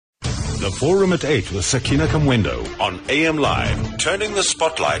The Forum at 8 with Sakina Kamwendo on AM Live, turning the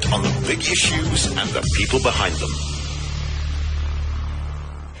spotlight on the big issues and the people behind them.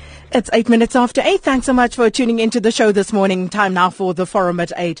 It's 8 minutes after 8. Thanks so much for tuning into the show this morning. Time now for the Forum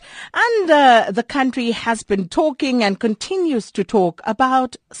at 8. And the country has been talking and continues to talk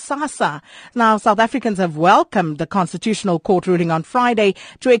about SASSA. Now, South Africans have welcomed the Constitutional Court ruling on Friday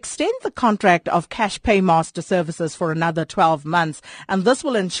to extend the contract of Cash Paymaster Services for another 12 months. And this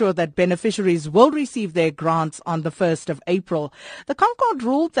will ensure that beneficiaries will receive their grants on the 1st of April. The ConCourt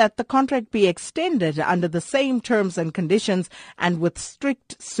ruled that the contract be extended under the same terms and conditions and with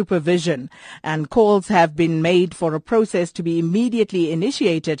strict supervision. And calls have been made for a process to be immediately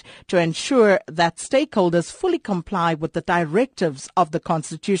initiated to ensure that stakeholders fully comply with the directives of the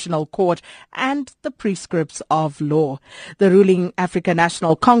Constitutional Court and the prescripts of law. The ruling African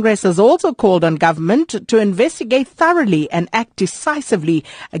National Congress has also called on government to investigate thoroughly and act decisively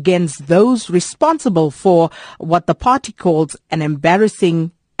against those responsible for what the party calls an embarrassing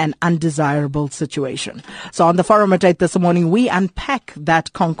an undesirable situation. So on the Forum at 8 this morning, we unpack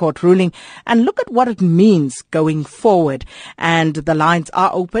that ConCourt ruling and look at what it means going forward. And the lines are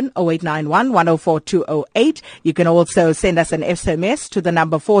open, 0891 104 208. You can also send us an SMS to the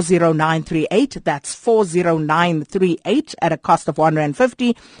number 40938. That's 40938 at a cost of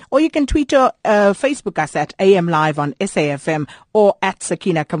R1.50. Or you can tweet or Facebook us at AM Live on SAfm or at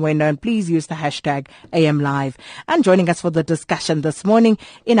Sakina Kamwendo. And please use the hashtag AM Live. And joining us for the discussion this morning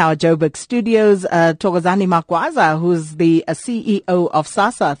in our Joburg studios, Thokozani Magwaza, who's the CEO of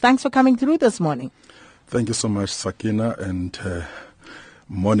SASSA. Thanks for coming through this morning. Thank you so much, Sakina, and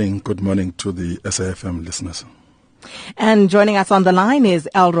good morning to the SAfm listeners. And joining us on the line is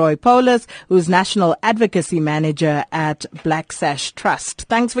Elroy Paulus, who's National Advocacy Manager at Black Sash Trust.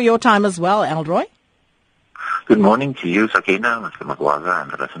 Thanks for your time as well, Elroy. Good morning to you, Sakina, Mr. Magwaza,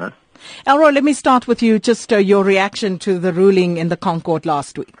 and the listeners. Elroy, let me start with you, just your reaction to the ruling in the ConCourt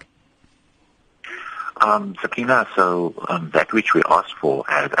last week. Sakina, so that which we asked for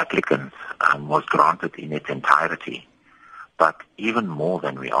as applicants was granted in its entirety. But even more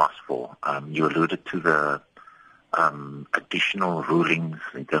than we asked for, you alluded to the additional rulings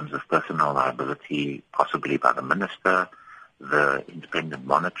in terms of personal liability, possibly by the minister, the independent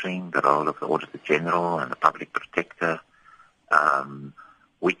monitoring, the role of the Auditor General and the Public Protector,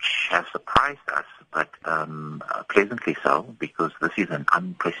 which has surprised us, but pleasantly so, because this is an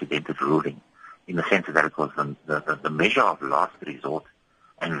unprecedented ruling in the sense that it was the measure of last resort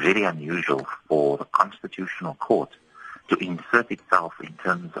and very unusual for the Constitutional Court to insert itself in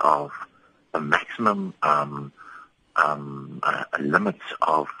terms of the maximum limits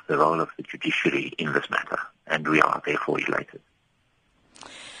of the role of the judiciary in this matter, and we are therefore elated.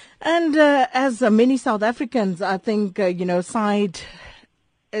 And as many South Africans, I think, sighed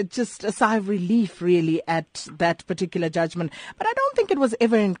just a sigh of relief, really, at that particular judgment. But I don't think it was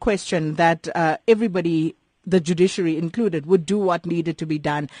ever in question that everybody, the judiciary included, would do what needed to be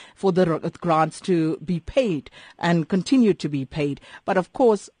done for the grants to be paid and continue to be paid. But of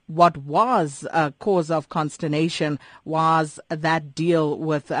course, what was a cause of consternation was that deal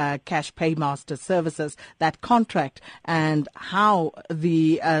with Cash Paymaster Services, that contract, and how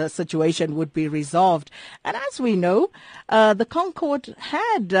the situation would be resolved. And as we know, the ConCourt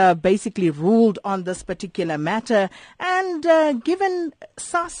had basically ruled on this particular matter and given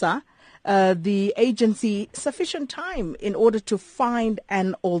SASSA, the agency, sufficient time in order to find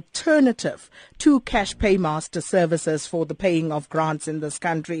an alternative to Cash Paymaster Services for the paying of grants in this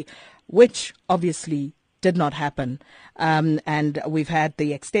country, which obviously did not happen. And we've had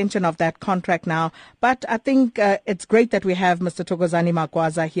the extension of that contract now. But I think it's great that we have Mr. Thokozani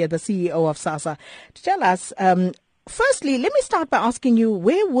Magwaza here, the CEO of SASSA, to tell us, firstly, let me start by asking you,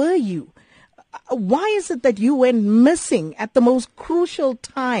 where were you? Why is it that you went missing at the most crucial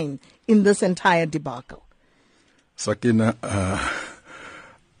time in this entire debacle? Sakina,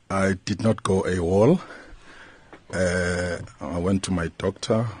 I did not go AWOL. I went to my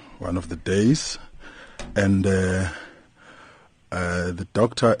doctor one of the days, and the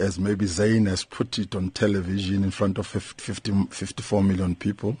doctor, as maybe Zayn has put it on television in front of 54 million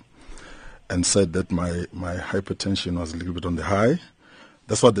people, and said that my hypertension was a little bit on the high.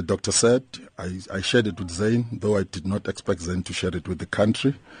 That's what the doctor said. I shared it with Zayn, though I did not expect Zayn to share it with the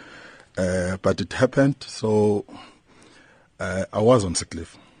country. But it happened, so I was on sick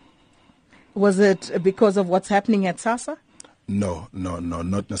leave. Was it because of what's happening at SASSA? No,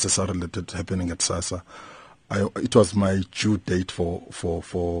 not necessarily that happening at SASSA. It was my due date for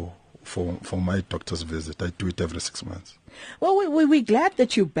my doctor's visit. I do it every 6 months. Well, we're glad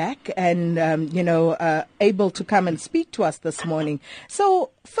that you're back and, able to come and speak to us this morning.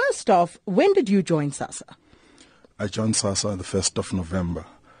 So, first off, when did you join SASSA? I joined SASSA on the 1st of November,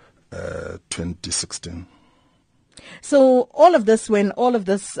 2016. So, when all of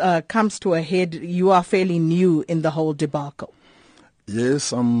this comes to a head, you are fairly new in the whole debacle.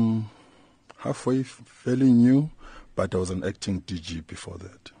 Yes, I'm halfway fairly new, but I was an acting DG before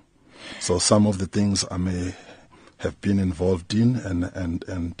that. So some of the things I may have been involved in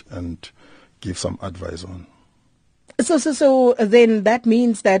and give some advice on. So then that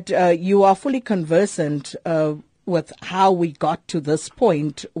means that you are fully conversant with how we got to this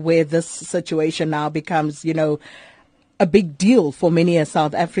point where this situation now becomes, a big deal for many a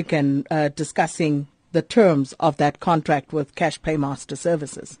South African discussing the terms of that contract with Cash Paymaster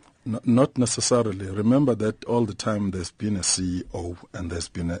Services. Not necessarily. Remember that all the time there's been a CEO and there's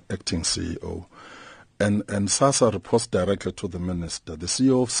been an acting CEO. And SASSA reports directly to the minister. The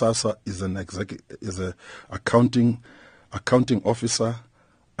CEO of SASSA is an accounting officer,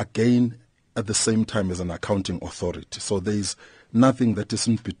 again at the same time as an accounting authority. So there is nothing that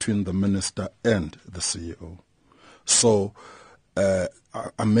isn't between the minister and the CEO. So I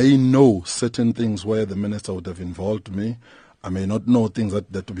may know certain things where the minister would have involved me. I may not know things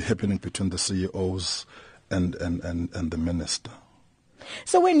that will be happening between the CEOs and the minister.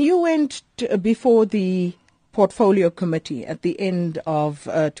 So when you went before the portfolio committee at the end of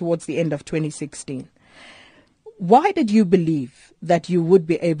towards the end of 2016, why did you believe that you would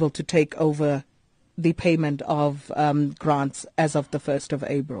be able to take over the payment of grants as of the 1st of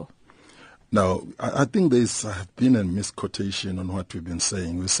April? Now, I think there's been a misquotation on what we've been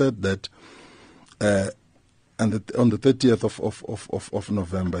saying. We said that on the 30th of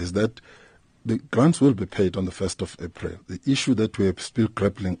November is that the grants will be paid on the 1st of April. The issue that we're still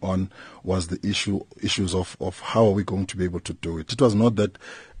grappling on was the issues of how are we going to be able to do it. It was not that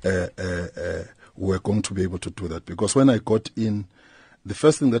we're going to be able to do that, because when I got in, the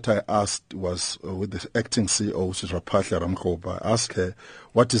first thing that I asked was with the acting CEO, which is Rapatla Ramkoba, I asked her,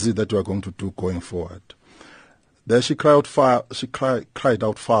 what is it that we are going to do going forward? There she cried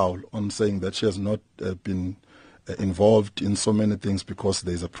out foul on saying that she has not been involved in so many things because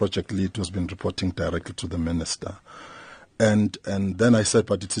there's a project lead who's been reporting directly to the minister. And then I said,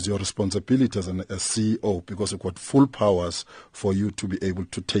 but it is your responsibility as a CEO, because you've got full powers for you to be able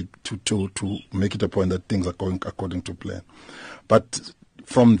to to make it a point that things are going according to plan. But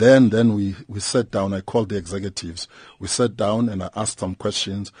from then we sat down, I called the executives, we sat down and I asked some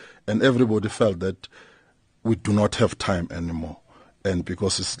questions, and everybody felt that we do not have time anymore. And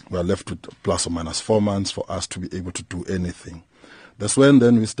because we're left with plus or minus 4 months for us to be able to do anything. That's when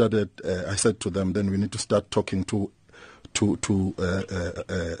then we started, I said to them, then we need to start talking to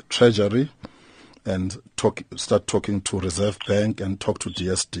Treasury and start talking to Reserve Bank and talk to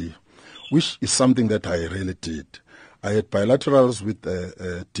DSD, which is something that I really did. I had bilaterals with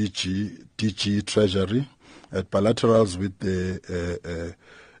DG Treasury, I had bilaterals with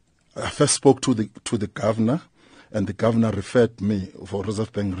I first spoke to the governor, and the governor referred me, for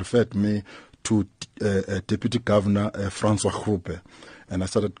Reserve Bank, referred me to Deputy Governor Francois Groepe. And I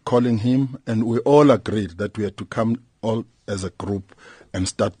started calling him, and we all agreed that we had to come all as a group and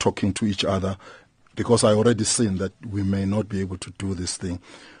start talking to each other, because I already seen that we may not be able to do this thing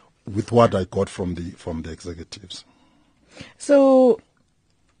with what I got from the executives. So,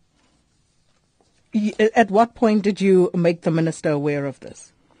 at what point did you make the minister aware of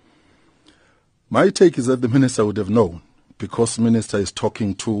this? My take is that the minister would have known, because the minister is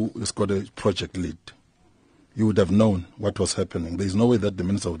talking to, he's got a project lead. He would have known what was happening. There's no way that the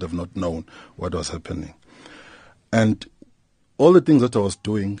minister would have not known what was happening. And all the things that I was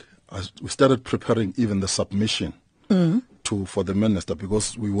doing, we started preparing even the submission for the minister,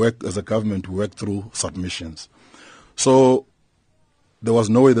 because we work as a government, we work through submissions. So there was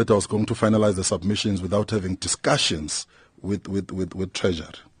no way that I was going to finalize the submissions without having discussions with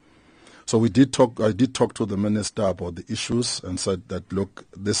Treasury. So I did talk to the minister about the issues and said that, look,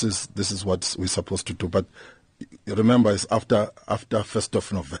 this is what we're supposed to do. But remember, it's after 1st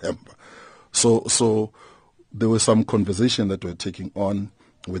of November. So there was some conversation that we're taking on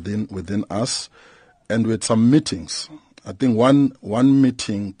within us, and we had some meetings. I think one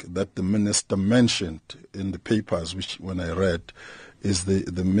meeting that the minister mentioned in the papers, which when I read, is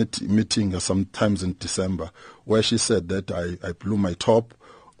the meeting sometimes in December, where she said that I blew my top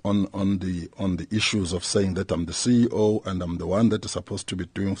on the issues of saying that I'm the CEO and I'm the one that is supposed to be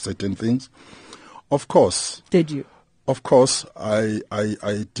doing certain things. Of course. Did you? Of course, I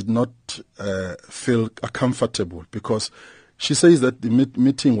did not feel comfortable, because she says that the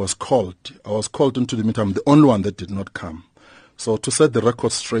meeting was called. I was called into the meeting. I'm the only one that did not come. So to set the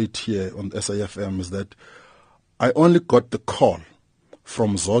record straight here on SAfm is that I only got the call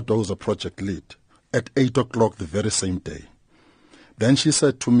from Zoto, who's a project lead, at 8 o'clock the very same day. Then she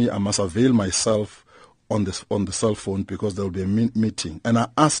said to me, I must avail myself on the cell phone because there will be a meeting. And I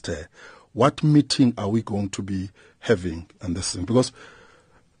asked her, what meeting are we going to be having? And this thing, because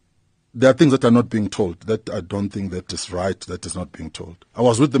there are things that are not being told that I don't think that is right, that is not being told. I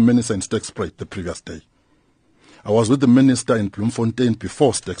was with the minister in Stegspruit the previous day. I was with the minister in Bloemfontein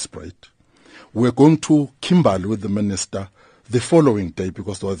before Stegspruit. We were going to Kimberley with the minister the following day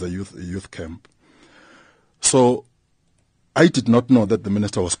because there was a youth camp. So I did not know that the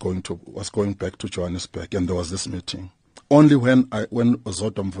minister was going back to Johannesburg, and there was this meeting. Only when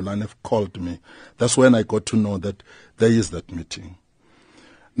Zoto Mvulane called me, that's when I got to know that there is that meeting.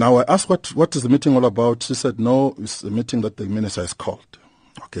 Now I asked what is the meeting all about. She said, no, it's a meeting that the minister has called.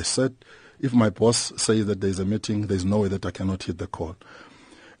 Okay, said, if my boss says that there's a meeting, there's no way that I cannot hit the call.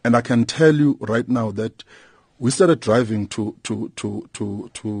 And I can tell you right now that we started driving to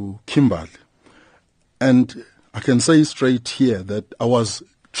Kimberley. And I can say straight here that I was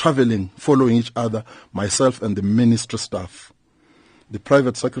traveling, following each other, myself and the ministry staff, the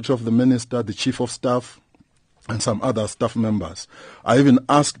private secretary of the minister, the chief of staff, and some other staff members. I even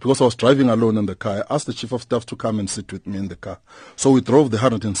asked, because I was driving alone in the car, I asked the chief of staff to come and sit with me in the car. So we drove the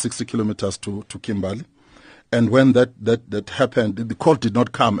 160 kilometers to Kimberley. And when that happened, the call did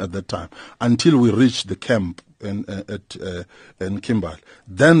not come at that time until we reached the camp in Kimberley.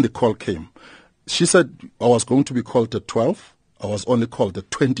 Then the call came. She said I was going to be called at 12. I was only called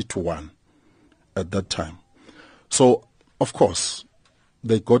at 20 to 1 at that time. So, of course,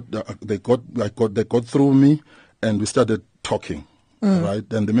 they got through me, and we started talking, right?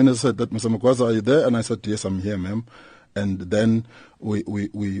 And the minister said that, Mr. Magwaza, are you there? And I said, yes, I'm here, ma'am. And then we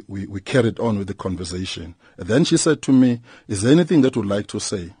carried on with the conversation. And then she said to me, is there anything that you would like to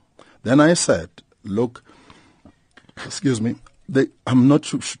say? Then I said, look, excuse me, I'm not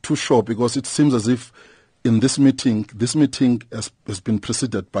too sure, because it seems as if in this meeting has been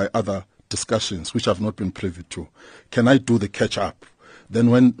preceded by other discussions which I've not been privy to. Can I do the catch up? Then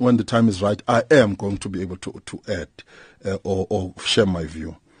when the time is right, I am going to be able to add or share my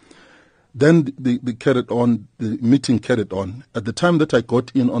view. Then the meeting carried on. At the time that I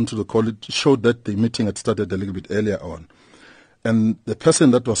got in onto the call, it showed that the meeting had started a little bit earlier on. And the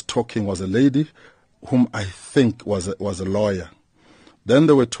person that was talking was a lady whom I think was a lawyer. Then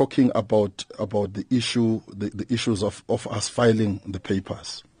they were talking about the issues of us filing the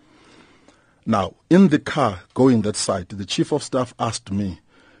papers. Now, in the car going that side, the chief of staff asked me,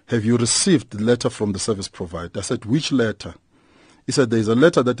 have you received the letter from the service provider? I said, which letter? He said, there is a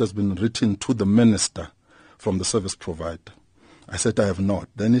letter that has been written to the minister from the service provider. I said, I have not.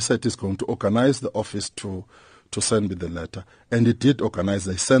 Then he said he's going to organize the office to send me the letter. And he did organize.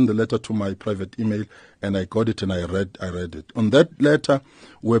 They sent the letter to my private email, and I got it and I read it. On that letter,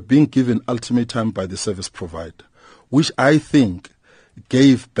 we're being given ultimatum by the service provider, which I think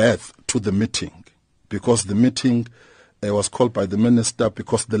gave birth to the meeting, because the meeting was called by the minister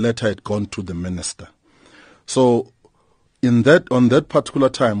because the letter had gone to the minister. So on that particular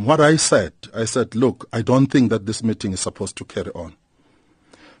time, what I said, look, I don't think that this meeting is supposed to carry on,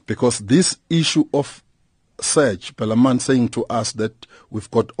 because this issue of Serge Belaman saying to us that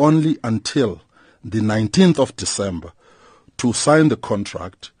we've got only until the 19th of December to sign the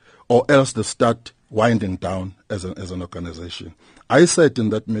contract, or else they start winding down as an organization. I said in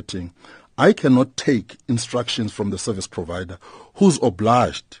that meeting, I cannot take instructions from the service provider who's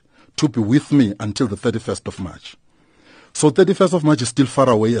obliged to be with me until the 31st of March. So 31st of March is still far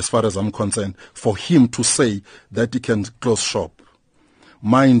away as far as I'm concerned for him to say that he can close shop.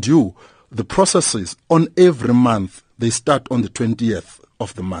 Mind you, the processes on every month, they start on the 20th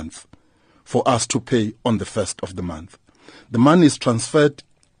of the month for us to pay on the 1st of the month. The money is transferred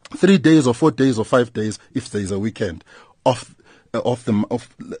 3 days or 4 days or 5 days if there is a weekend of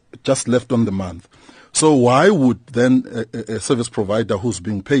just left on the month. So why would then a service provider who's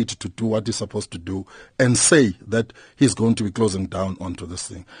being paid to do what he's supposed to do and say that he's going to be closing down onto this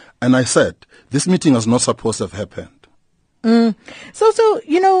thing? And I said, this meeting is not supposed to have happened. So,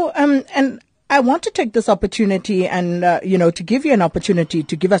 and I want to take this opportunity and, to give you an opportunity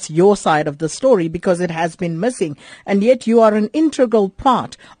to give us your side of the story, because it has been missing. And yet you are an integral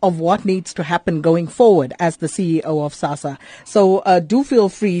part of what needs to happen going forward as the CEO of SASSA. So do feel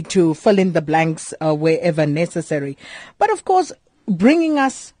free to fill in the blanks wherever necessary. But of course, bringing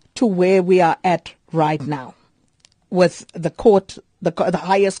us to where we are at right now with the court, the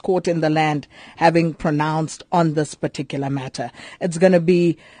highest court in the land having pronounced on this particular matter. It's going to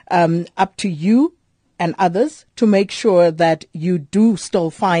be up to you and others to make sure that you do still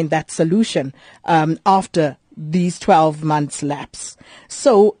find that solution after these 12 months lapse.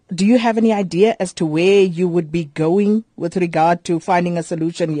 So do you have any idea as to where you would be going with regard to finding a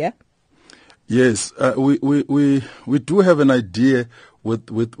solution here? Yes, we do have an idea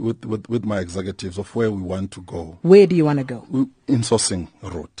with my executives of where we want to go. Where do you want to go? Insourcing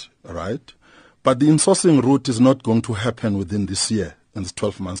route, right? But the insourcing route is not going to happen within this year, in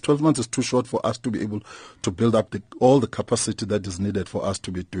 12 months. 12 months is too short for us to be able to build up all the capacity that is needed for us to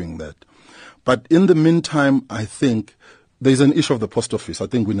be doing that. But in the meantime, I think there's an issue of the post office. I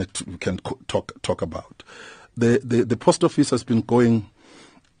think we can talk about. The post office has been going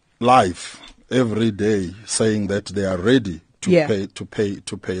live every day, saying that they are ready to pay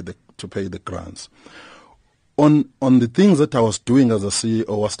the grants. On the things that I was doing as a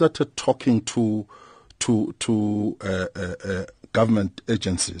CEO, I started talking to government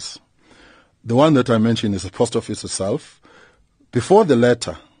agencies. The one that I mentioned is the post office itself. Before the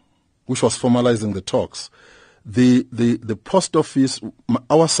letter, which was formalizing the talks, the post office,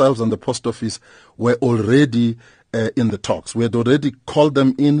 ourselves and the post office were already in the talks. We had already called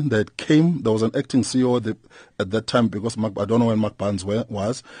them in. They came. There was an acting CEO at that time, because I don't know when Mark Barnes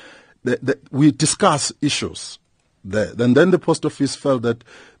was. We discussed issues there. And then the post office felt that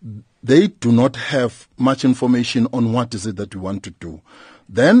they do not have much information on what is it that we want to do.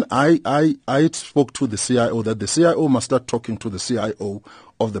 Then I spoke to the CIO that the CIO must start talking to the CIO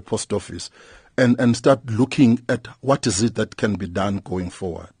of the post office and start looking at what is it that can be done going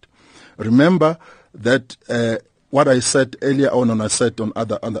forward. Remember that what I said earlier on, and I said on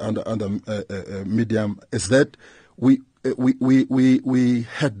other medium, is that we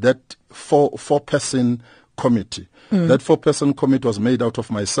had that four-person committee. That four-person committee was made out of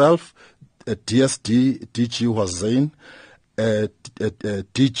myself, DSD, DG was Zain,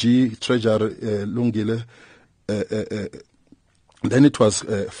 DG, Treasurer Lungile, then it was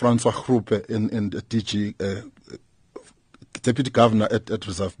Francois Groepe in the DG, Deputy Governor at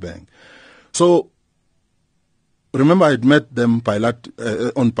Reserve Bank. So remember, I had met them on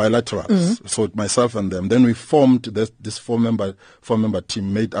bilaterals, so myself and them. Then we formed this four-member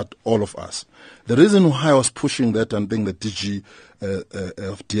team made at all of us. The reason why I was pushing that, and think the DG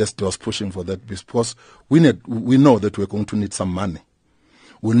of DSD was pushing for that, because we know that we're going to need some money.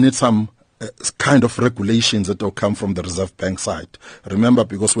 We'll need some kind of regulations that will come from the Reserve Bank side. Remember,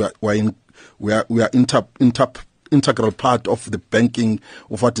 because we are integral part of the banking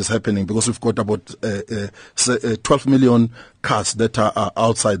of what is happening, because we've got about 12 million cards that are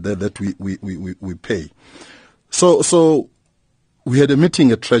outside there that we pay. So we had a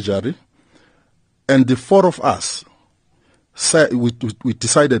meeting at Treasury, and the four of us said we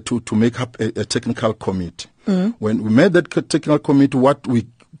decided to make up a technical committee. When we made that technical committee, what we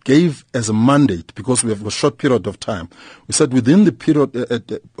gave as a mandate, because we have a short period of time, we said within the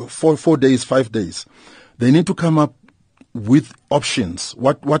period, 4 days, 5 days, they need to come up with options.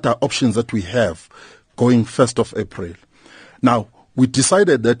 What are options that we have going 1st of April? Now, we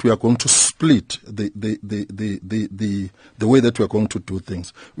decided that we are going to split the way that we are going to do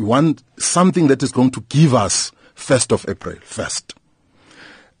things. We want something that is going to give us 1st of April first.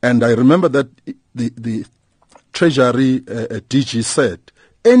 And I remember that the Treasury DG said,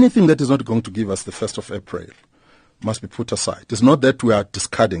 anything that is not going to give us the 1st of April must be put aside. It's not that we are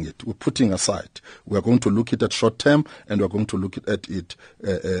discarding it. We're putting aside. We are going to look at it short term, and we're going to look at it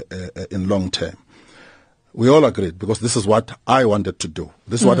in long term. We all agreed, because this is what I wanted to do.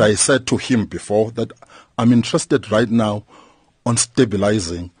 This is what I said to him before, that I'm interested right now on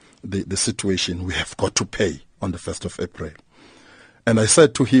stabilizing the situation. We have got to pay on the 1st of April. And I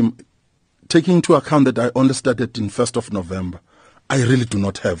said to him, taking into account that I only started in 1st of November, I really do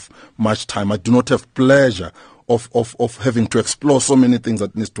not have much time. I do not have pleasure of having to explore so many things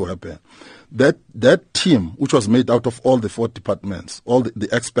that needs to happen. That team, which was made out of all the 4 departments, all the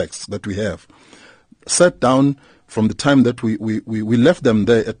experts that we have, sat down from the time that we left them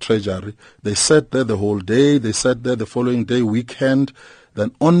there at Treasury. They sat there the whole day. They sat there the following day, weekend.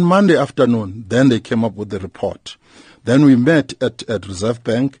 Then on Monday afternoon, then they came up with the report. Then we met at Reserve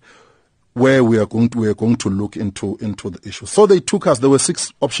Bank, where we are going to look into the issue. So they took us. There were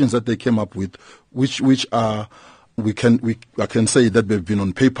 6 options that they came up with, which are I can say that they've been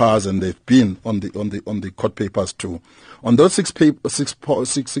on papers, and they've been on the court papers too. On those 6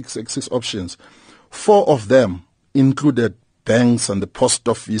 options, 4 of them included banks and the post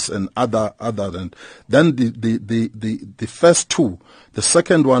office and other than. Then the first 2, the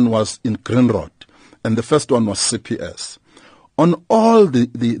second one was in Green Road, and the first one was CPS. On all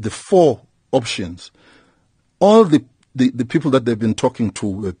the 4 options, all the the people that they've been talking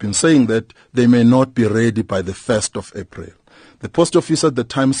to have been saying that they may not be ready by the 1st of April. The post office at the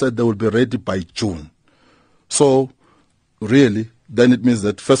time said they will be ready by June. So, really, then it means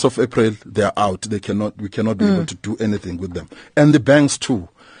that 1st of April, they're out. We cannot be able to do anything with them. And the banks too.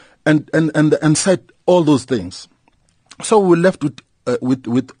 And said all those things. So we left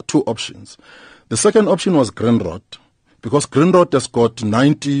with two options. The second option was Grindrod, because Grindrod has got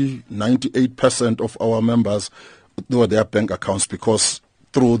 98% of our members with their bank accounts, because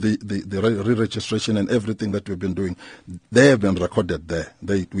through the re-registration and everything that we've been doing, they have been recorded there.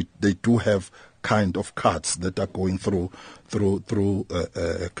 They do have kind of cards that are going through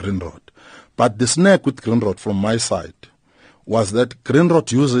Grindrod. But the snag with Grindrod from my side was that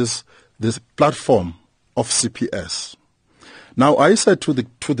Grindrod uses this platform of CPS. Now I said to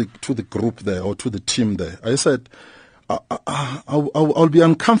the group there, or to the team there, I said I'll be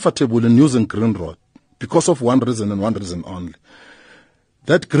uncomfortable in using Grindrod because of one reason and one reason only.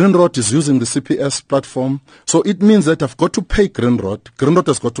 That Grindrod is using the CPS platform, so it means that I've got to pay Grindrod. Grindrod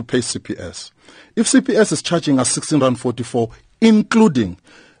has got to pay CPS. If CPS is charging us £16.44, including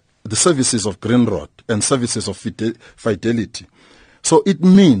the services of Grindrod and services of Fidelity, so it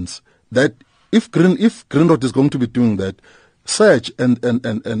means that if Grindrod is going to be doing that, Search and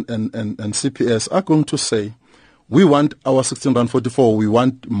CPS are going to say, we want our £16.44, we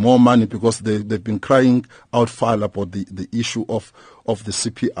want more money, because they've been crying out foul about the issue of the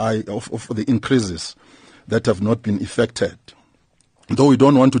CPI, of the increases that have not been effected. Though we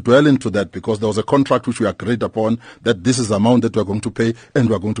don't want to dwell into that, because there was a contract which we agreed upon that this is the amount that we're going to pay, and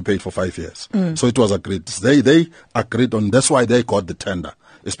we're going to pay it for 5 years. So it was agreed. They agreed on, that's why they got the tender.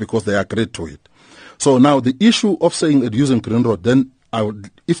 It's because they agreed to it. So now the issue of saying that using Grindrod, then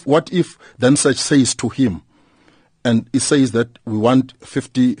what if then Search says to him, and it says that we want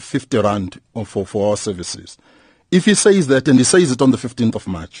 50 rand for our services. If he says that, and he says it on the 15th of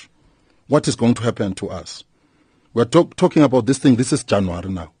March, what is going to happen to us? We're talking about this thing, this is January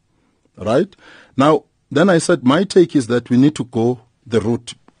now, right? Now, then I said, my take is that we need to go the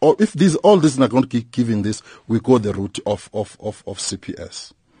route, or if all this is not going to keep giving this, we go the route of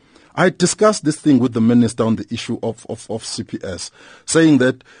CPS. I discussed this thing with the minister on the issue of CPS, saying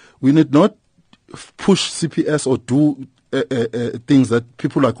that we need not push CPS or do things that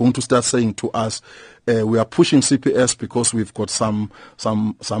people are going to start saying to us, we are pushing CPS because we've got some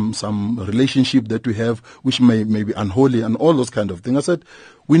relationship that we have which may be unholy and all those kind of things. I said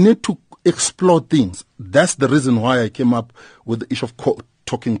we need to explore things. That's the reason why I came up with the issue of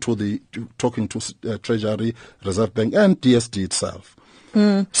talking to Treasury, Reserve Bank, and DSD itself.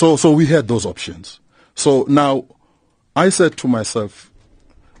 So we had those options. So now I said to myself,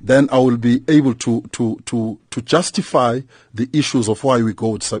 then I will be able to justify the issues of why we go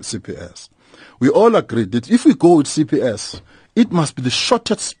with CPS. We all agreed that if we go with CPS, it must be the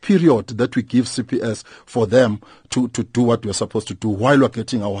shortest period that we give CPS for them to do what we're supposed to do while we're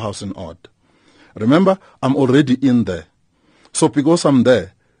getting our house in order. Remember, I'm already in there. So because I'm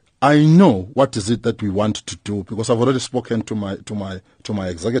there, I know what is it that we want to do, because I've already spoken to my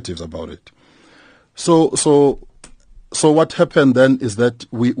executives about it. So what happened then is that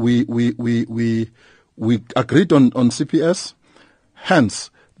we agreed on CPS. Hence,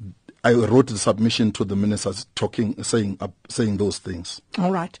 I wrote the submission to the ministers saying those things.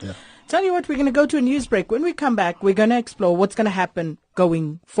 All right. Yeah. Tell you what, we're going to go to a news break. When we come back, we're going to explore what's going to happen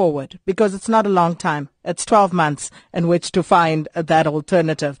going forward, because it's not a long time. It's 12 months in which to find that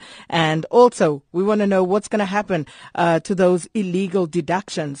alternative. And also, we want to know what's going to happen to those illegal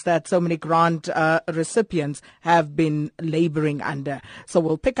deductions that so many grant recipients have been laboring under. So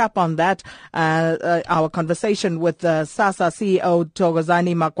we'll pick up on that. Our conversation with SASSA CEO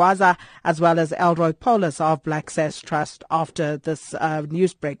Thokozani Magwaza, as well as Elroy Paulus of Black Sash Trust, after this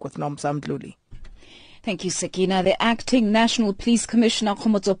news break with Nomsa Mdluli. Thank you, Sakina. The acting National Police Commissioner,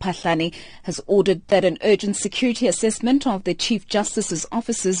 Khomotso Phahlane, has ordered that an urgent security assessment of the Chief Justice's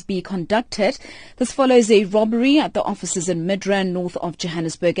offices be conducted. This follows a robbery at the offices in Midrand, north of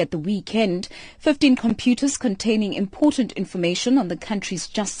Johannesburg, at the weekend. 15 computers containing important information on the country's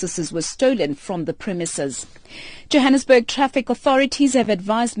justices were stolen from the premises. Johannesburg traffic authorities have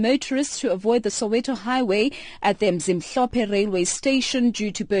advised motorists to avoid the Soweto highway at the Mzimhlophe railway station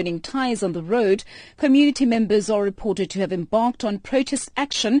due to burning tyres on the road. Community members are reported to have embarked on protest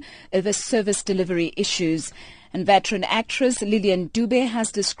action over service delivery issues. And veteran actress Lillian Dube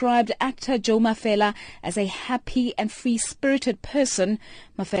has described actor Joe Mafela as a happy and free-spirited person.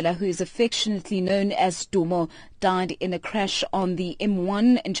 Mafela, who is affectionately known as Dumo, died in a crash on the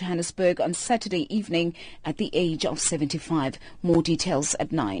M1 in Johannesburg on Saturday evening at the age of 75. More details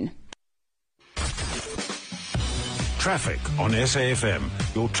at 9. Traffic on SAfm,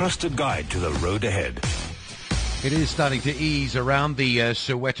 your trusted guide to the road ahead. It is starting to ease around the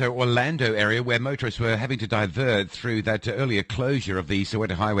Soweto-Orlando area where motorists were having to divert through that earlier closure of the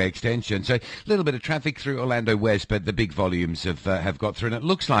Soweto Highway extension. So a little bit of traffic through Orlando West, but the big volumes have got through. And it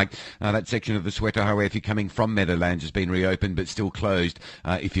looks like that section of the Soweto Highway, if you're coming from Meadowlands, has been reopened but still closed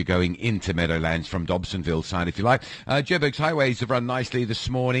if you're going into Meadowlands from Dobsonville side, if you like. Joburg's highways have run nicely this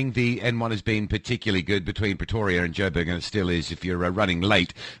morning. The N1 has been particularly good between Pretoria and Joburg, and it still is. If you're running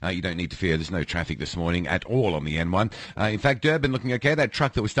late, you don't need to fear. There's no traffic this morning at all on the N1. In fact, Durban looking okay. That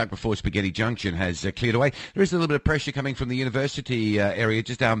truck that was stuck before Spaghetti Junction has cleared away. There is a little bit of pressure coming from the university area,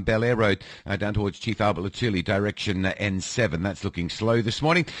 just down Bel Air Road, down towards Chief Albert Lutuli, direction N7. That's looking slow this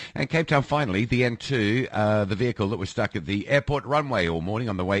morning. And Cape Town, finally, the N2, the vehicle that was stuck at the airport runway all morning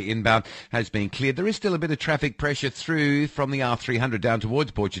on the way inbound, has been cleared. There is still a bit of traffic pressure through from the R300 down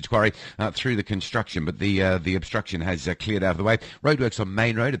towards Borchard's Quarry through the construction, but the obstruction has cleared out of the way. Roadworks on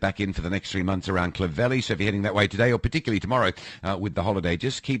Main Road are back in for the next 3 months around Clovelly, so if you're heading that way today, or particularly tomorrow with the holiday,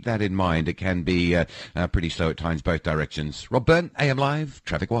 just keep that in mind. It can be pretty slow at times, both directions. Rob Byrne, AM Live,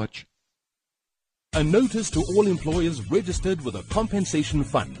 Traffic Watch. A notice to all employers registered with a compensation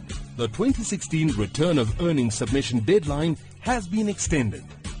fund. The 2016 Return of Earnings submission deadline has been extended.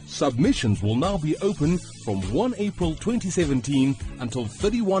 Submissions will now be open from 1 April 2017 until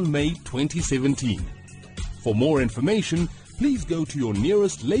 31 May 2017. For more information, please go to your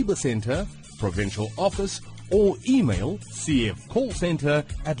nearest Labour Centre, provincial office, or email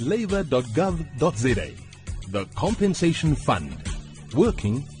cfcallcentre@labour.gov.za. The Compensation Fund,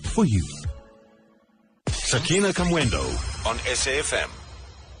 working for you. Sakina Kamwendo on SAfm.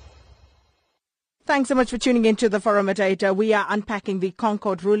 Thanks so much for tuning into the Forum at 8. We are unpacking the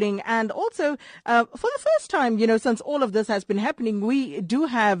ConCourt ruling, and also for the first time, since all of this has been happening, we do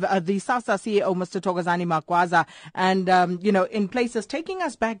have the SASSA CEO, Mr. Thokozani Magwaza, and, in places taking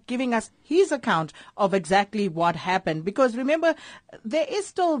us back, giving us his account of exactly what happened. Because remember, there is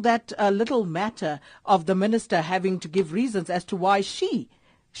still that little matter of the minister having to give reasons as to why she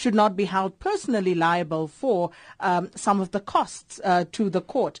should not be held personally liable for some of the costs to the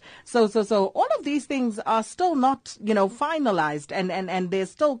court. So all of these things are still not, finalized, and there's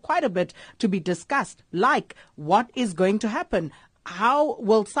still quite a bit to be discussed, like what is going to happen. How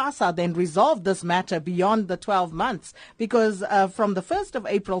will SASSA then resolve this matter beyond the 12 months? Because from the 1st of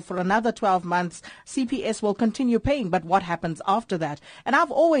April for another 12 months, CPS will continue paying. But what happens after that? And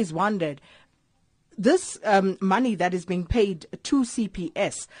I've always wondered, this money that is being paid to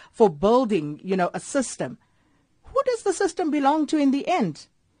CPS for building, a system, who does the system belong to in the end?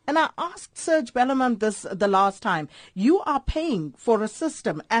 And I asked Serge Bellamont this the last time. You are paying for a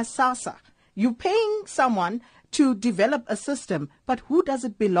system as SASSA. You're paying someone to develop a system, but who does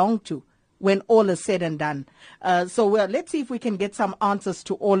it belong to when all is said and done? So let's see if we can get some answers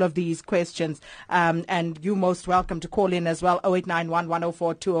to all of these questions. And you're most welcome to call in as well, 0891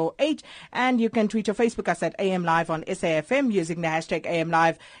 104 208. And you can tweet or Facebook us at AM Live on SAfm using the hashtag AM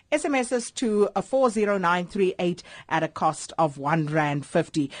Live. SMSs to 40938 at a cost of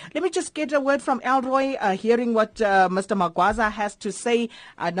R1.50. Let me just get a word from Elroy, hearing what Mr. Magwaza has to say.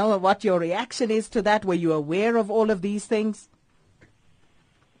 I know what your reaction is to that. Were you aware of all of these things?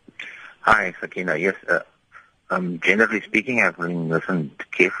 Hi, Sakina. Yes, generally speaking, I've listened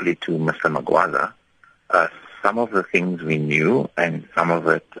carefully to Mr. Magwaza. Some of the things we knew and some of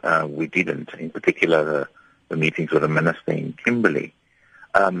it we didn't, in particular the meetings with the minister in Kimberley.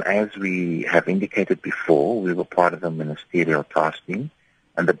 As we have indicated before, we were part of the ministerial task team,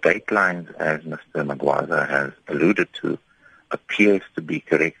 and the datelines, as Mr. Magwaza has alluded to, appears to be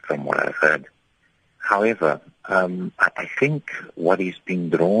correct from what I've heard. However, I think what is being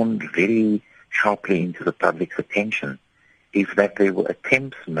drawn very sharply into the public's attention is that there were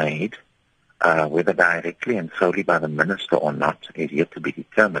attempts made, whether directly and solely by the minister or not, is yet to be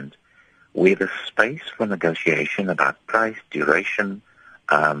determined, where the space for negotiation about price, duration,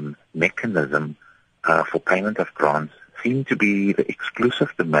 mechanism for payment of grants seemed to be the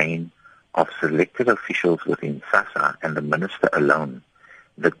exclusive domain of selected officials within SASSA and the minister alone.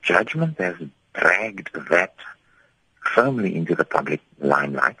 The judgment has dragged that firmly into the public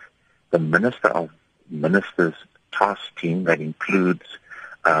limelight. The Minister of Ministers task team that includes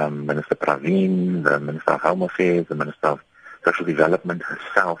Minister Praveen, the Minister of Home Affairs, the Minister of Social Development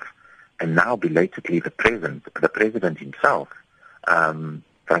herself, and now belatedly the President himself, from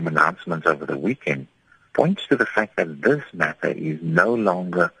announcements over the weekend, points to the fact that this matter is no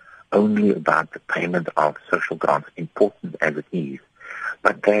longer only about the payment of social grants, important as it is,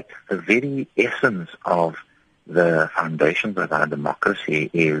 but that the very essence of the foundations of our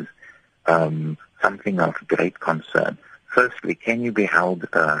democracy is something of great concern. Firstly, can you be held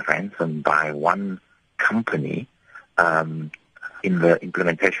ransom by one company in the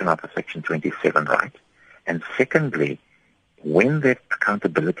implementation of the Section 27 right? And secondly, when that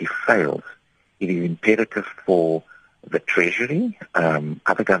accountability fails, it is imperative for the Treasury,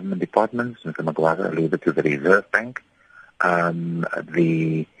 other government departments, Mr. Magwaza alluded to the Reserve Bank,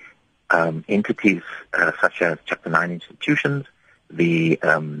 the entities such as Chapter 9 institutions, the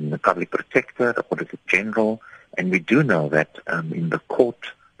Public Protector, the Auditor General, and we do know that in the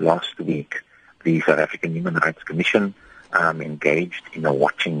court last week, the South African Human Rights Commission engaged in a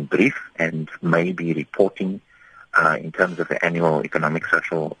watching brief and may be reporting in terms of the annual economic,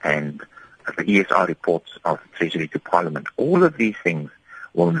 social, and the ESR reports of the Treasury to Parliament. All of these things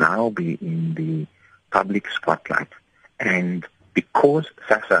will now be in the public spotlight. And because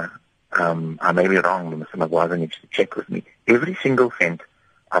SASSA, I may be wrong, Mr. Magwaza needs to check with me, every single cent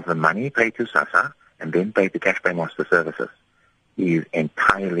of the money paid to SASSA and then paid to Cash Paymaster Services is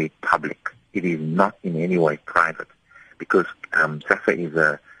entirely public. It is not in any way private, because SASSA is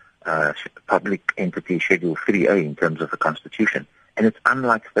a public entity, Schedule 3A in terms of the Constitution. And it's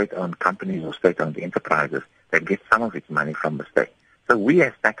unlike state-owned companies or state-owned enterprises that get some of its money from the state. So we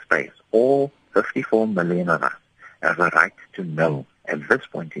as taxpayers, all 54 million of us, have a right to know at this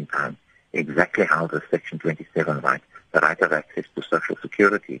point in time exactly how the Section 27 right, the right of access to Social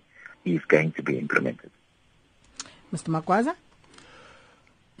Security, is going to be implemented. Mr. Magwaza?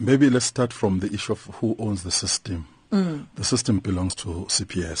 Maybe let's start from the issue of who owns the system. The system belongs to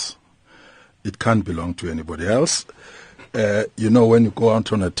CPS. It can't belong to anybody else. When you go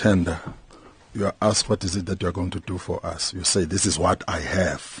out on a tender, you are asked, what is it that you are going to do for us? You say, this is what I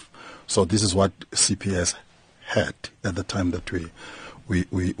have. So this is what CPS had at the time that we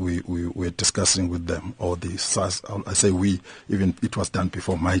were discussing with them, or the SAS. I say we, even it was done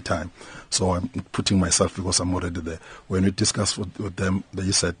before my time. So I'm putting myself, because I'm already there. When we discussed with them,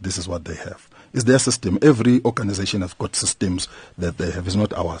 they said this is what they have. It's their system. Every organization has got systems that they have. It's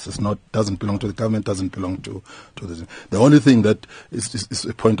not ours. It's not, doesn't belong to the government, doesn't belong to the only thing that is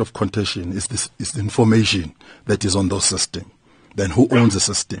a point of contention is the information that is on those systems. Then who owns the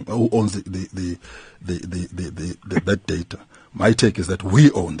system? Who owns that data? My take is that we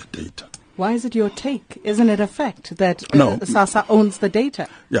own the data. Why is it your take? Isn't it a fact that SASSA owns the data?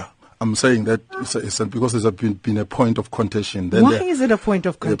 Yeah. I'm saying that it's because there's been a point of contention. Then why is it a point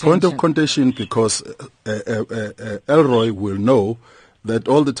of contention? A point of contention because Elroy will know that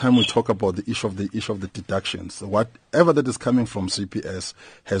all the time we talk about the issue of the deductions. Whatever that is coming from CPS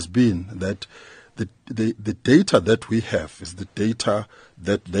has been that the data that we have is the data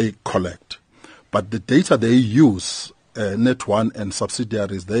that they collect, but the data they use. Net1 and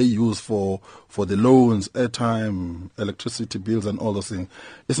subsidiaries they use for the loans, airtime, electricity bills and all those things.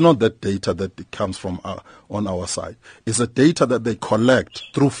 It's not that data that comes from on our side. It's a data that they collect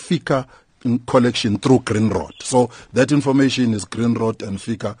through FICA collection through Greenrod. So that information is Greenrod and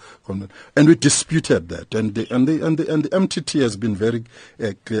FICA, and we disputed that. And the MTT has been very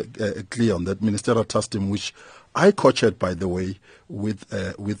clear on that ministerial testing, which I co-chaired, by the way, with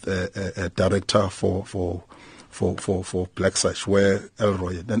a director for Black Sash, where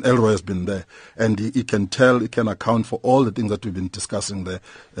Elroy has been there, and he can account for all the things that we've been discussing there,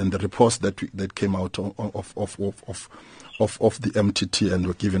 and the reports that came out of the MTT and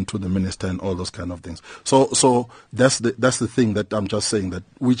were given to the minister and all those kind of things. So that's the thing that I'm just saying, that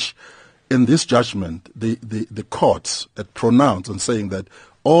which in this judgment the courts had pronounced on saying that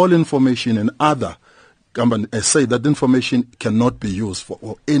all information and other say that information cannot be used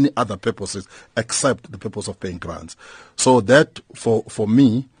for any other purposes except the purpose of paying grants. So that for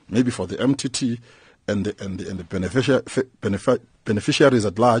me, maybe for the MTT and the beneficiaries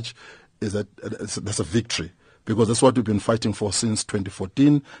at large, is that that's a victory, because that's what we've been fighting for since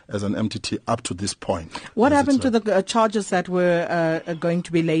 2014 as an MTT up to this point. What happened to the charges that were going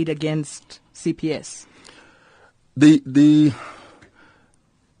to be laid against CPS?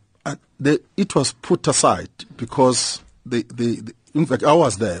 It was put aside because in fact I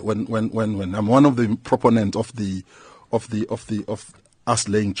was there when I'm one of the proponents of us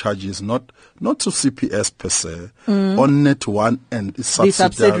laying charges not to CPS per se, on Net1 and its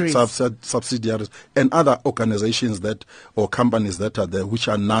subsidiaries and other organizations or companies that are there, which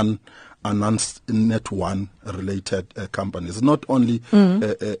are Net1 related companies. Not only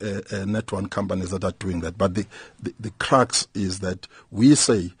Net1 companies that are doing that, but the crux is that we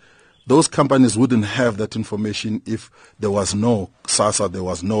say those companies wouldn't have that information if there was no SASSA, there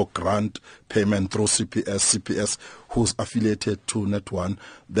was no grant payment through CPS who's affiliated to Net1.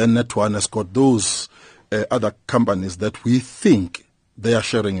 Then Net1 has got those other companies that we think they are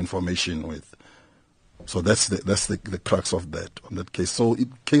sharing information with. So that's the crux of that case. So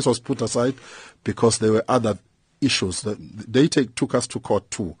case was put aside because there were other issues. They took us to court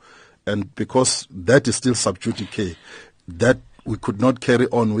too, and because that is still sub judice, that we could not carry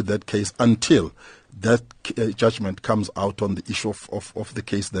on with that case until that judgment comes out on the issue of the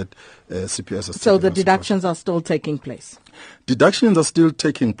case that CPS has. So the deductions are still taking place? Deductions are still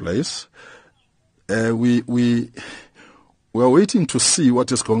taking place. We are waiting to see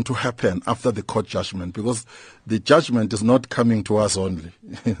what is going to happen after the court judgment, because the judgment is not coming to us only.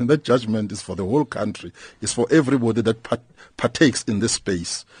 That judgment is for the whole country. It's for everybody that partakes in this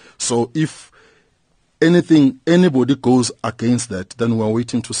space. So if anybody goes against that, then we are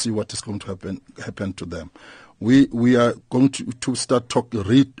waiting to see what is going to happen to them. We are going to start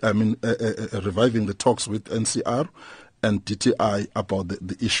reviving the talks with NCR and DTI about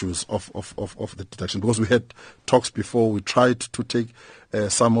the issues of the deduction, because we had talks before. We tried to take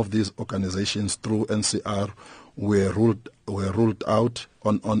some of these organizations through NCR. We're ruled out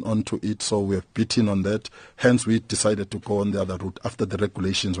onto it, so we're beaten on that. Hence, we decided to go on the other route after the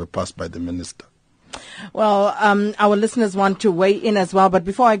regulations were passed by the minister. Well, our listeners want to weigh in as well, but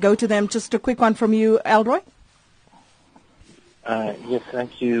before I go to them, just a quick one from you, Elroy. Yes,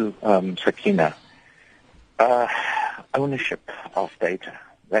 thank you, Sakina. Ownership of data,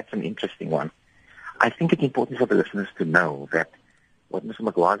 that's an interesting one. I think it's important for the listeners to know that what Mr.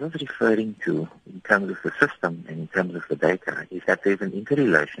 Magwaza is referring to in terms of the system and in terms of the data is that there's an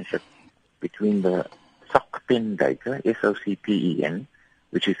interrelationship between the SOCPEN data, SOCPEN,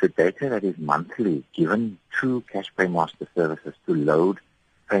 which is the data that is monthly given to Cash Paymaster Services to load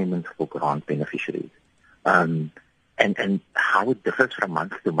payments for grant beneficiaries. And how it differs from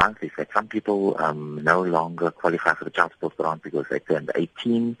month to month is that some people no longer qualify for the child support grant because they turned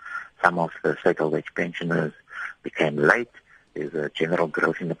 18. Some of the state old age pensioners became late. There's a general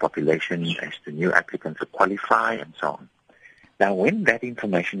growth in the population as to new applicants who qualify and so on. Now, when that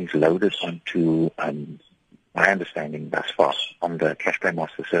information is loaded onto, my understanding thus far, on the Cash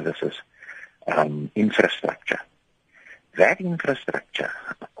Paymaster Services infrastructure, that infrastructure,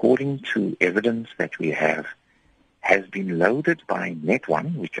 according to evidence that we have, has been loaded by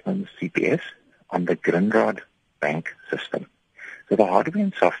Net1, which owns CPS, on the Grindrod Bank system. So the hardware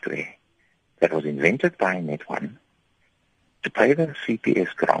and software that was invented by Net1 to pay the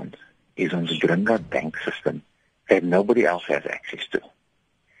CPS grants is on the Grindrod Bank system that nobody else has access to.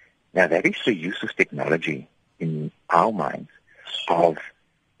 Now that is the use of technology in our minds of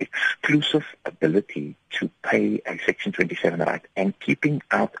exclusive ability to pay a Section 27 right and keeping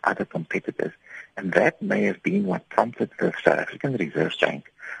out other competitors. And that may have been what prompted the South African Reserve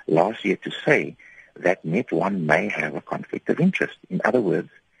Bank last year to say that Net1 may have a conflict of interest. In other words,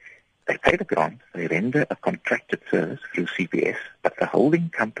 they pay the grant, they render a contracted service through CPS, but the holding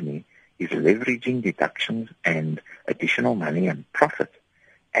company is leveraging deductions and additional money and profit,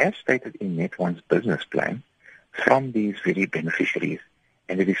 as stated in Net1's business plan, from these very beneficiaries.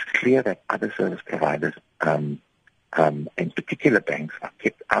 And it is clear that other service providers, in particular banks, are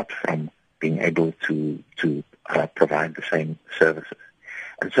kept out from being able to provide the same services.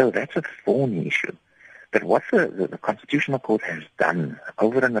 And so that's a thorny issue. But what the Constitutional Court has done,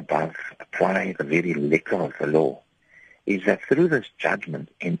 over and above apply the very letter of the law, is that through this judgment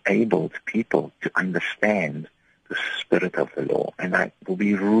enabled people to understand the spirit of the law. And it will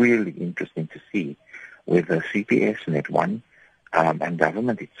be really interesting to see whether CPS, Net1, and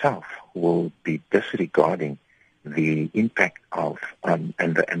government itself will be disregarding the impact of and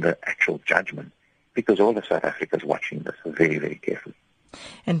the actual judgment, because all of South Africa is watching this very, very carefully.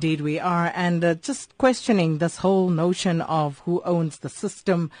 Indeed we are, and just questioning this whole notion of who owns the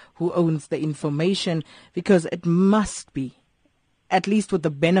system, who owns the information, because it must be, at least with the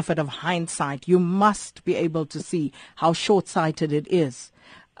benefit of hindsight, you must be able to see how short-sighted it is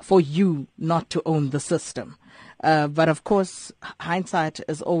for you not to own the system. But of course, hindsight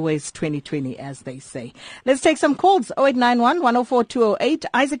is always 20/20, as they say. Let's take some calls. 0891 104 208.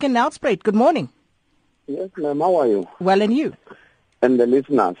 Isaac in Nelspruit. Good morning. Yes, ma'am. How are you? Well, and you? And the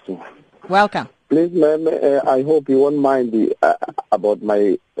listeners too. Welcome. Please, ma'am, I hope you won't mind about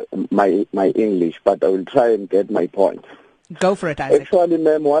my English, but I will try and get my point. Go for it, Isaac. Actually,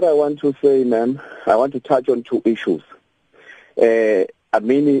 ma'am, what I want to say, ma'am, I want to touch on two issues.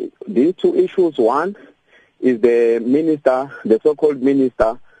 These two issues, one is the minister, the so-called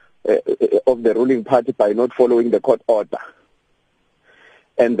minister of the ruling party, by not following the court order.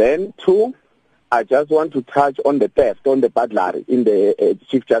 And then two, I just want to touch on the theft, on the burglary in the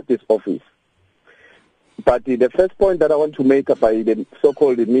Chief Justice office. But the first point that I want to make by the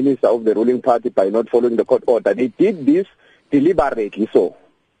so-called minister of the ruling party by not following the court order, they did this deliberately so.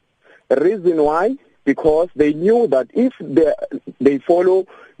 The reason why, because they knew that if they follow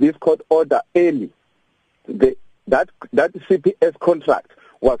this court order early, that CPS contract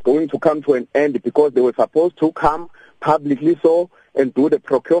was going to come to an end, because they were supposed to come publicly and do the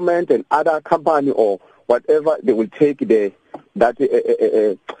procurement, and other company or whatever, they will take the bill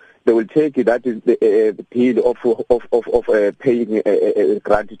of paying a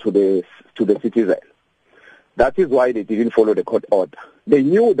grant to the citizen. That is why they didn't follow the court order. They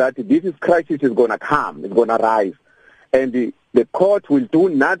knew that this crisis is going to come, it's going to rise, and the court will do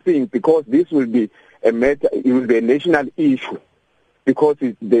nothing, because this will be a matter, it will be a national issue, because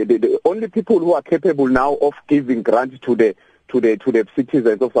the only people who are capable now of giving grants to the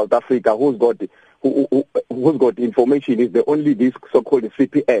citizens of South Africa who's got information is only this so-called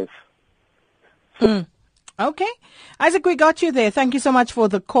CPS. Okay. Isaac, we got you there. Thank you so much for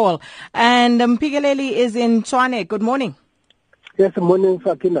the call. And Mpigileli is in Tshwane. Good morning. Yes, good morning,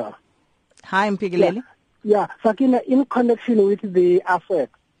 Sakina. Hi, Mpigileli. Yeah, Sakina, in connection with the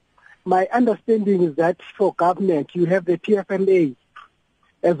assets, my understanding is that for government, you have the PFMA,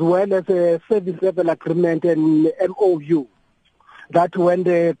 as well as a service level agreement and MOU, that when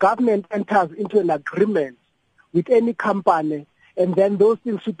the government enters into an agreement with any company, and then those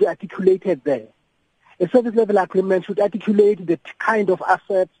things should be articulated there. A service level agreement should articulate the kind of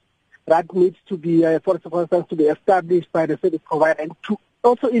assets that needs to be, for instance, to be established by the service provider, and to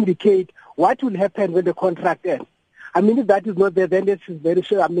also indicate what will happen when the contract ends. I mean, if that is not there, then it's very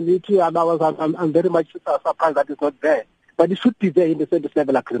sure. I mean, I'm very much surprised that it's not there. But it should be there in the service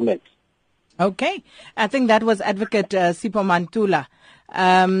level agreement. Okay. I think that was Advocate Sipho Mantula.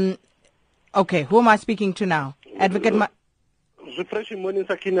 Okay, who am I speaking to now? Advocate Refreshing morning,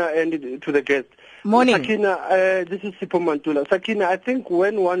 Sakina, and to the guest. Morning. Sakina, this is Sipho Mantula. Sakina, I think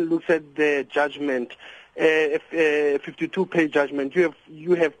when one looks at the judgment, 52-page judgment,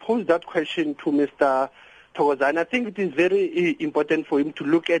 you have posed that question to Mr. Thokozani. I think it is very important for him to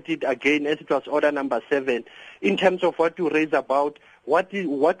look at it again, as it was order number 7, in terms of what you raise about what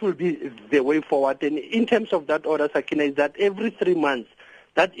will be the way forward. And in terms of that order, Sakina, is that every 3 months,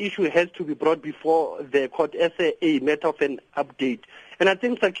 that issue has to be brought before the court as a matter of an update. And I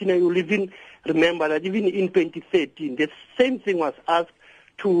think, Sakina, you'll even remember that even in 2013, the same thing was asked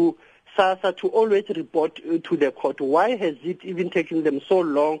to SASSA to always report to the court. Why has it even taken them so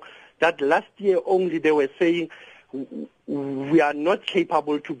long that last year only they were saying we are not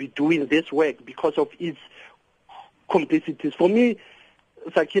capable to be doing this work because of its complicities? For me,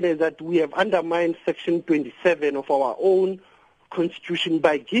 Sakina, is that we have undermined Section 27 of our own Constitution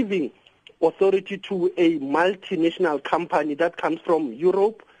by giving authority to a multinational company that comes from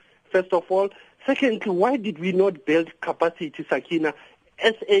Europe, first of all. Secondly, why did we not build capacity, Sakina,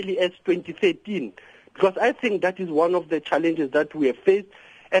 as early as 2013? Because I think that is one of the challenges that we have faced.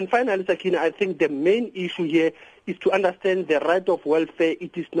 And finally, Sakina, I think the main issue here is to understand the right of welfare.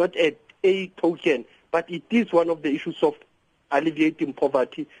 It is not a token, but it is one of the issues of alleviating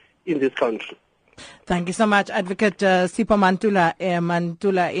poverty in this country. Thank you so much, Advocate Sipho Mantula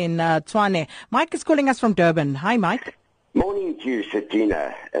in Tshwane. Mike is calling us from Durban. Hi, Mike. Morning to you,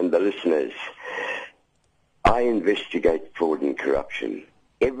 Sakina, and the listeners. I investigate fraud and corruption.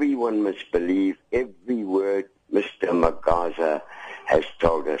 Everyone must believe every word Mr. Magwaza has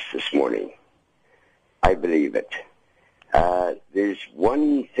told us this morning. I believe it. There's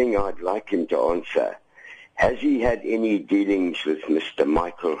one thing I'd like him to answer. Has he had any dealings with Mr.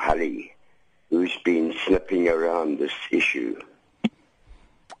 Michael Hulley, who's been snipping around this issue?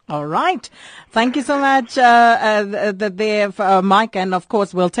 All right. Thank you so much, Mike. And, of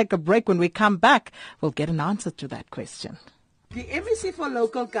course, we'll take a break. When we come back, we'll get an answer to that question. The MEC for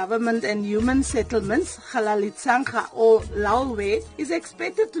Local Government and Human Settlements, Kgalalitsanqa or Lalwe, is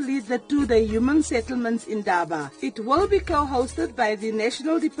expected to lead the Human Settlements in Indaba. It will be co-hosted by the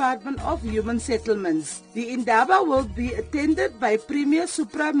National Department of Human Settlements. The Indaba will be attended by Premier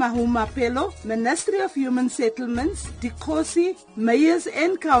Supra Mahumapelo, Ministry of Human Settlements, Dikosi, mayors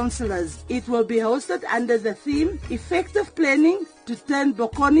and councillors. It will be hosted under the theme Effective Planning to Turn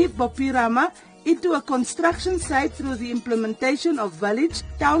Bokoni Bopirama into a construction site through the implementation of village,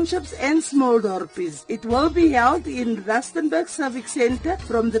 townships and small dorpies. It will be held in Rustenburg Civic Centre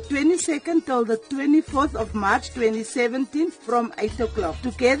from the 22nd till the 24th of March 2017 from 8 o'clock.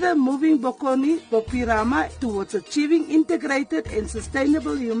 Together moving Bokoni Bopirama towards achieving integrated and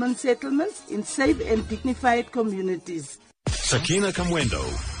sustainable human settlements in safe and dignified communities. Sakina Kamwendo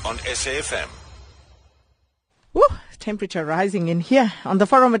on SAfm. Woo, temperature rising in here. On the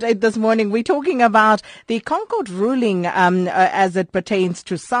forum at 8 this morning, we're talking about the ConCourt ruling as it pertains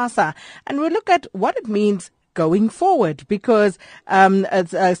to SASSA. And we'll look at what it means going forward? Because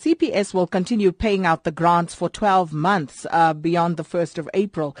CPS will continue paying out the grants for 12 months beyond the 1st of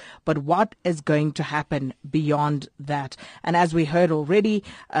April. But what is going to happen beyond that? And as we heard already,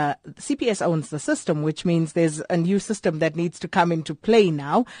 CPS owns the system, which means there's a new system that needs to come into play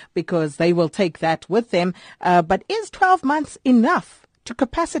now because they will take that with them. But is 12 months enough to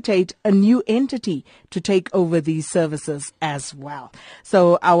capacitate a new entity to take over these services as well?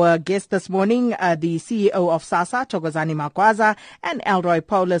 So our guest this morning, the CEO of SASSA, Thokozani Magwaza, and Elroy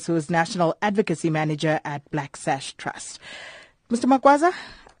Paulus, who is National Advocacy Manager at Black Sash Trust. Mr. Magwaza,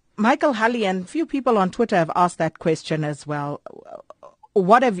 Michael Hulley and few people on Twitter have asked that question as well.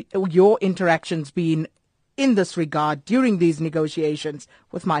 What have your interactions been in this regard during these negotiations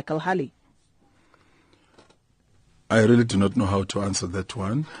with Michael Hulley? I really do not know how to answer that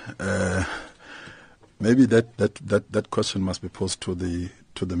one. Maybe that question must be posed to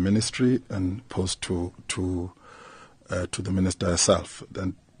the ministry and posed to the minister herself,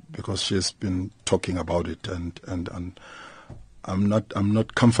 and because she's been talking about it, and I'm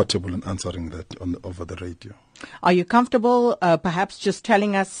not comfortable in answering that over the radio. Are you comfortable, perhaps just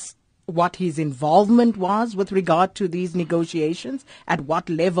telling us what his involvement was with regard to these negotiations? At what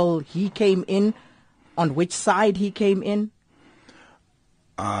level he came in? On which side he came in?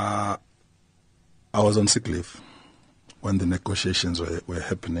 I was on sick leave when the negotiations were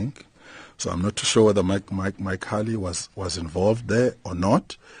happening, so I'm not too sure whether Mike Hulley was involved there or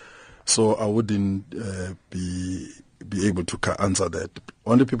not. So I wouldn't be able to answer that.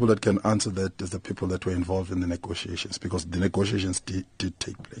 Only people that can answer that is the people that were involved in the negotiations, because the negotiations did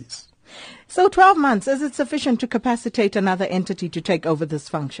take place. So 12 months, is it sufficient to capacitate another entity to take over this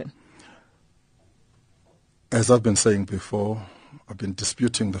function? As I've been saying before, I've been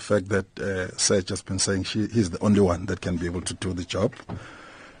disputing the fact that Serge has been saying he's the only one that can be able to do the job.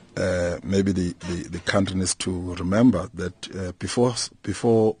 Maybe the country needs to remember that before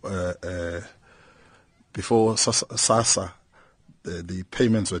SASSA, the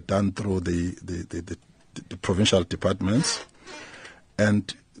payments were done through the provincial departments,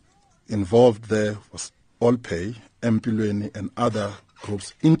 and involved there was All Pay, Empilweni, and other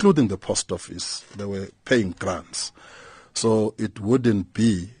groups, including the post office. They were paying grants. So it wouldn't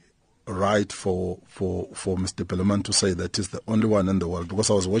be right for Mr. Peleman to say that he's the only one in the world,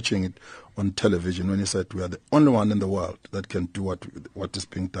 because I was watching it on television when he said we are the only one in the world that can do what is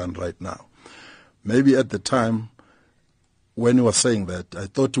being done right now. Maybe at the time when he was saying that, I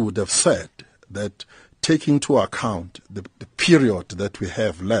thought he would have said that, taking into account the period that we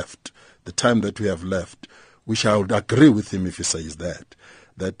have left, the time that we have left, which I would agree with him if he says that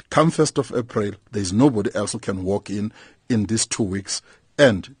come 1st of April, there is nobody else who can walk in these 2 weeks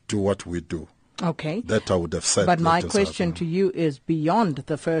and do what we do. Okay. That I would have said. But my question to you is, beyond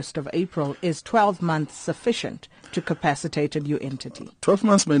the 1st of April, is 12 months sufficient to capacitate a new entity? 12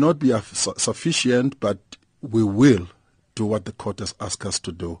 months may not be sufficient, but we will do what the court has asked us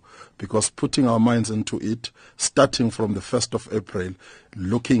to do, because putting our minds into it, starting from the 1st of April,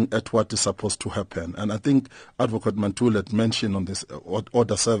 looking at what is supposed to happen. And I think Advocate Mantul had mentioned on this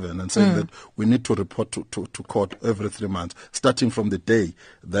Order 7 and saying that we need to report to court every 3 months, starting from the day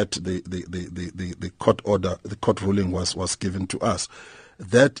that the court order, the court ruling was given to us.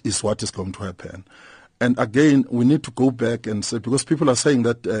 That is what is going to happen. And again, we need to go back and say, because people are saying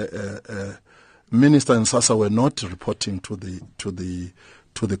that Minister and SASSA were not reporting to the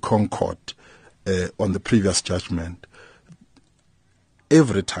ConCourt on the previous judgment.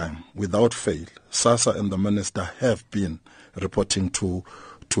 Every time, without fail, SASSA and the minister have been reporting to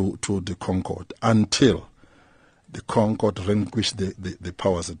the ConCourt until the ConCourt relinquished the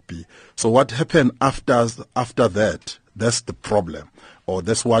powers that be. So what happened after that? That's the problem, or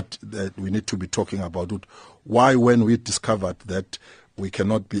that's what that we need to be talking about. Why, when we discovered that we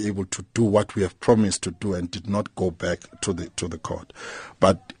cannot be able to do what we have promised to do and did not go back to the court.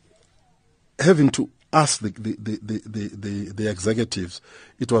 But having to ask the executives,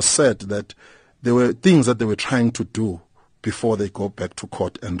 it was said that there were things that they were trying to do before they go back to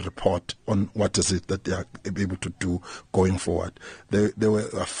court and report on what is it that they are able to do going forward. They were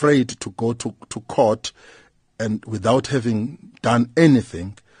afraid to go to court and without having done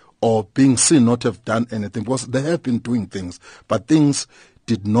anything, or being seen not to have done anything, because they have been doing things, but things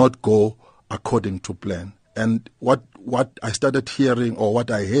did not go according to plan. And what I started hearing, or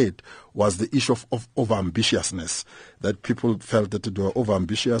what I heard, was the issue of over-ambitiousness, that people felt that they were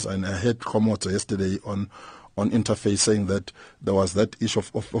over-ambitious. And I heard Komoto yesterday on Interface saying that there was that issue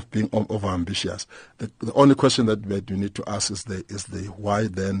of being over-ambitious. The only question that you need to ask is the why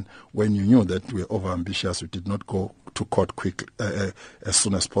then, when you knew that we were over-ambitious, you did not go to court quickly, as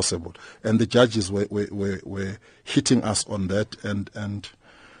soon as possible. And the judges were hitting us on that, and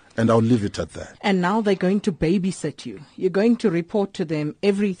I'll leave it at that. And now they're going to babysit you. You're going to report to them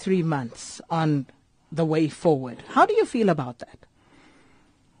every 3 months on the way forward. How do you feel about that?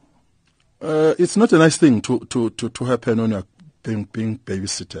 It's not a nice thing to happen when you're being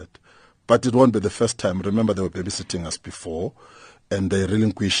babysitted. But it won't be the first time. Remember, they were babysitting us before, and they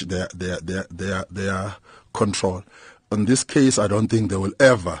relinquished their control. In this case, I don't think they will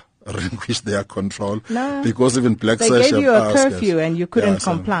ever relinquish their control. No, because even Black Sash they gave you a curfew and you couldn't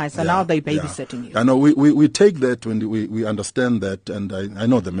comply, so now they're babysitting you. I know we take that when we understand that, and I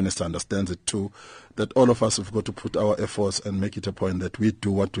know the minister understands it too, that all of us have got to put our efforts and make it a point that we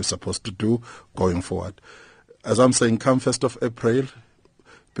do what we're supposed to do going forward. As I'm saying, come 1st of April,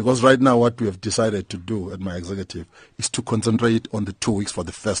 because right now what we have decided to do at my executive is to concentrate on the 2 weeks for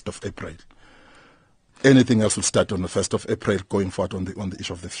the 1st of April. Anything else will start on the 1st of April going forward on the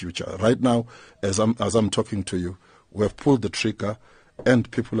issue of the future. Right now, as I'm talking to you, we have pulled the trigger,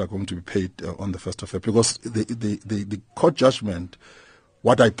 and people are going to be paid on the 1st of April, because the court judgment,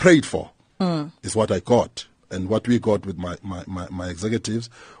 what I prayed for, is what I got, and what we got with my executives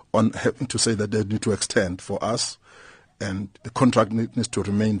on having to say that they need to extend for us, and the contract needs to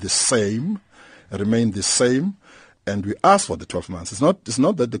remain the same, and we asked for the 12 months. It's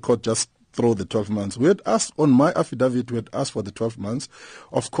not that the court just throw the 12 months. We had asked, on my affidavit, we had asked for the 12 months.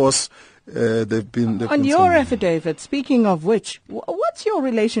 Of course, they've been... On your affidavit, speaking of which, what's your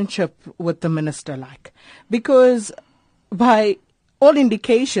relationship with the minister like? Because by all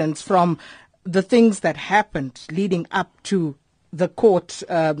indications from the things that happened leading up to the court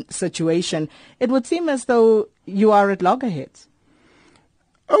situation, it would seem as though you are at loggerheads.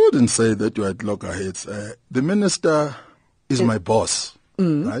 I wouldn't say that you're at loggerheads. The minister is my boss,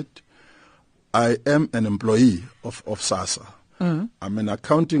 right? I am an employee of SASSA. I'm an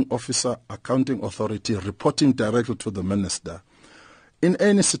accounting officer, accounting authority, reporting directly to the minister. In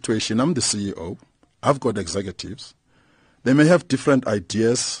any situation, I'm the CEO. I've got executives. They may have different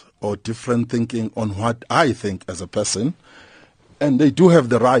ideas or different thinking on what I think as a person, and they do have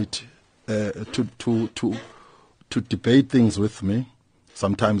the right to debate things with me.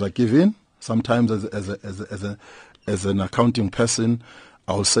 Sometimes I give in. Sometimes as an accounting person,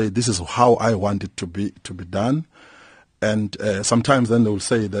 I'll say this is how I want it to be done, and sometimes then they'll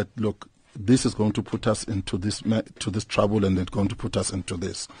say that, look, this is going to put us into this trouble, and it's going to put us into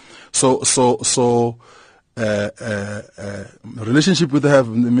this. So relationship with the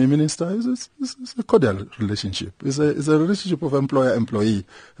minister is a cordial relationship. It's a relationship of employer-employee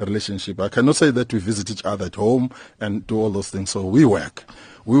relationship. I cannot say that we visit each other at home and do all those things. So we work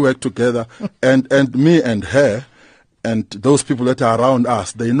together, and me and her. And those people that are around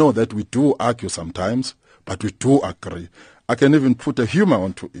us, they know that we do argue sometimes, but we do agree. I can even put a humor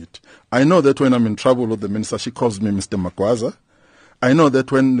onto it. I know that when I'm in trouble with the minister, she calls me Mr. Magwaza. I know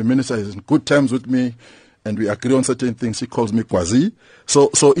that when the minister is in good terms with me and we agree on certain things, she calls me Kwazi.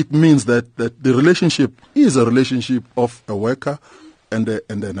 So it means that the relationship is a relationship of a worker and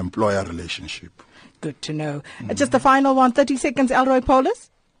an employer relationship. Good to know. Just the final one, 30 seconds, Elroy Paulus.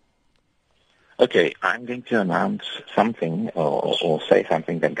 Okay, I'm going to announce something or say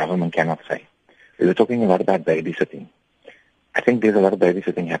something that government cannot say. We were talking a lot about babysitting. I think there's a lot of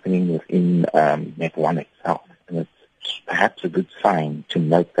babysitting happening within Net1 itself, and it's perhaps a good sign to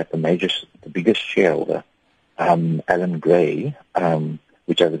note that the biggest shareholder, Alan Gray,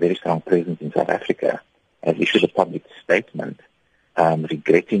 which has a very strong presence in South Africa, has issued a public statement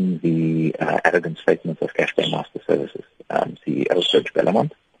regretting the arrogant statements of Cash Paymaster Services CEO Serge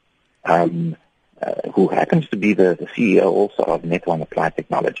Bellamont, who happens to be the CEO also of Net1 Applied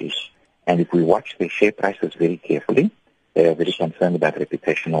Technologies. And if we watch their share prices very carefully, they are very concerned about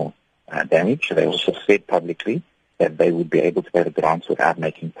reputational damage. They also said publicly that they would be able to pay the grants without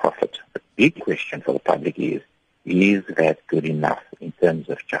making profit. The big question for the public is that good enough in terms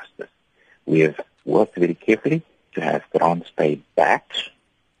of justice? We have worked very carefully to have grants paid back,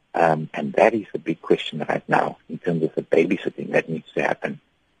 and that is the big question right now in terms of the babysitting that needs to happen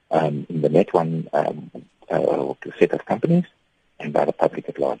in the Net1 set of companies and by the public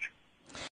at large.